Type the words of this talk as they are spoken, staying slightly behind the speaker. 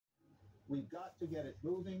We've got to get it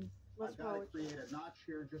moving. What's I've got to wrong? create a notch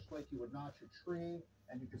here just like you would notch a tree.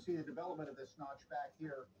 And you can see the development of this notch back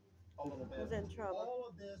here a little bit. Who's in trouble? All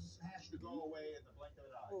of this has to go away in the blink of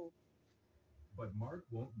an eye. Who? But Mark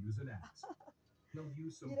won't use an axe. He'll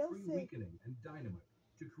use some You don't pre-weakening and dynamite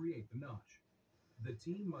to create the notch. The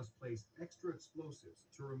team must place extra explosives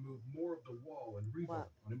to remove more of the wall and rebar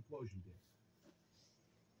on implosion day.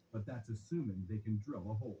 But that's assuming they can drill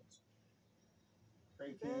the holes.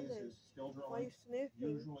 Trey Keys is still Why are drilling. you sniffing?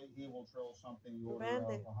 Usually he will drill something the order of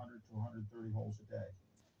 100 to 130 holes a day.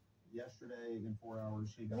 Yesterday, in 4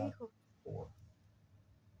 hours, he got 4.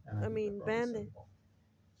 And I mean, Bandit.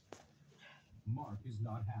 Mark is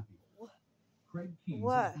not happy. What? Craig Keys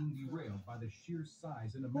What? is being derailed by the sheer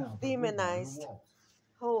size and Who's amount of demonized? rebar on the walls.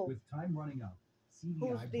 Who? With time running out, CDI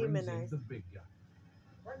Who's brings demonized? in the big guy.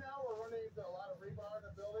 Right now, we're running into a lot of rebar in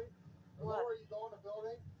the building. The What? lower you go in the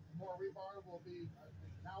building, the more rebar will be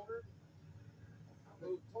encountered.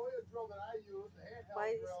 The Toya drill that I use, the handheld Why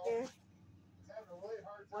is he drill, scared? is having a really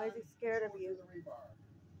hard time. Why is he scared of going you? through the rebar.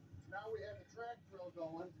 So now we have the track drill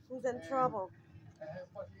going. Who's in trouble? It has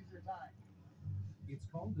much easier time. It's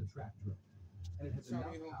called the track drill, and it has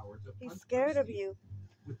enough power to He's punch scared through of you.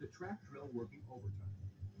 With the track drill working overtime,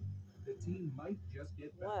 the team might just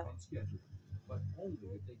get back What? on schedule, but only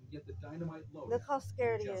if they can get the dynamite loaded. Look how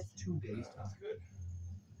scared he in is. just 2 days' time. Look.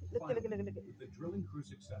 With the drilling crew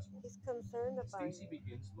successful, He's concerned about Stacy you.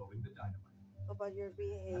 begins loading the dynamite. About your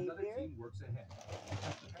Another behavior. team works ahead.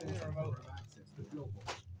 The remote access the drill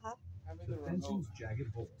hole. Huh? The fencing's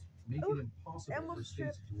jagged holes make it impossible for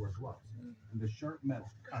Stacy to wear gloves, and the sharp metal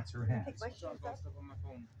cuts her hands. Take my shoes off.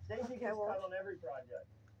 Stacy gets cut on every project.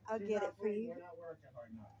 I'll get it for you. We're not working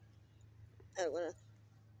hard enough. I don't wanna.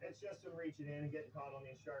 It's just him reaching in and getting caught on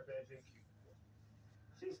these sharp edges.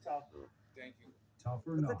 She's tough. Thank you. Tough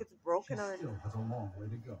or Looks not, like it's broken she already. still has a long way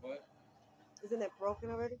to go. What? Isn't it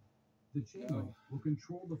broken already? The chainmail will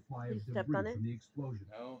control the fly You of stepped debris on it? from the explosion.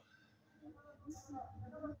 No.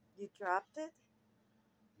 You dropped it?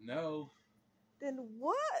 No. Then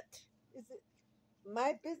what? Is it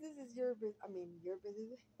my business? Is your business? I mean, your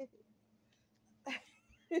business.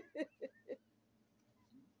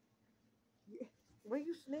 What are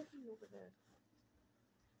you sniffing over there?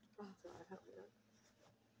 Oh God, help me out.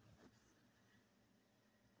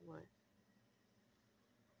 What?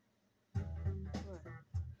 What?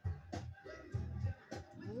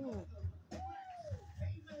 Ooh.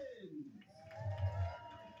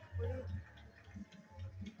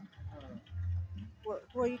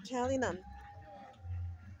 Who are you telling on?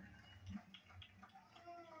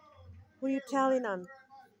 Who are you telling on?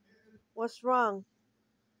 What's wrong?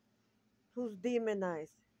 Who's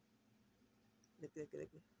demonized? Look.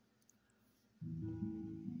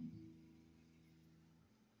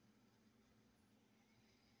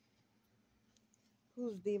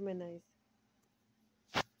 Who's demonized?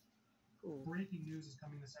 Who? Breaking news is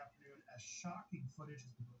coming this afternoon as shocking footage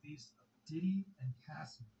has been released of Diddy and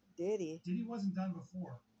Cassie. Diddy? Diddy wasn't done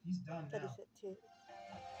before. He's done That now. is it too.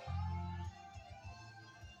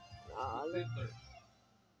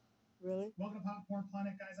 Really? Welcome to Popcorn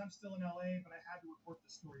Planet, guys. I'm still in LA, but I had to report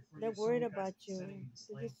this story for They're you. worried So you guys about are you. setting this Did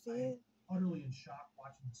you link. see it? I'm utterly in shock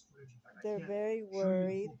watching this footage. In fact, They're I can't very show you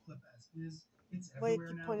worried. the full clip as is. It's Wait, everywhere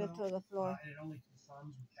keep now, pointing though, to the floor. and it only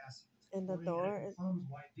confirms what Cassie was And the reporting, door. and it confirms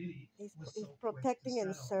why Diddy He's was he's so quick protecting to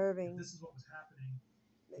and settle. serving. If this is what was happening.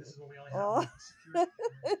 This is what we only Oh. have with security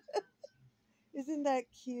cameras. Isn't that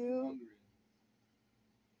cute? Hungry.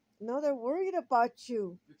 No, they're worried about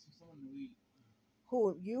you. Fix me something to eat.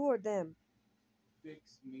 Who? You or them?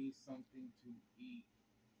 Fix me something to eat.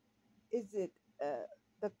 Is it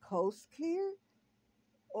the coast clear?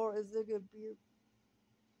 Or is there going to be a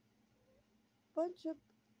bunch of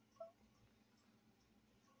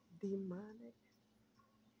demonic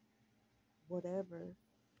whatever?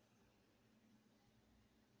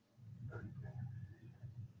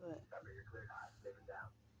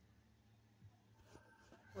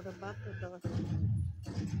 What about the daughter?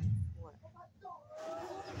 What?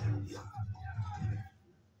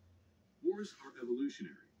 Wars are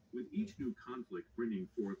evolutionary, with each new conflict bringing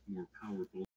forth more powerful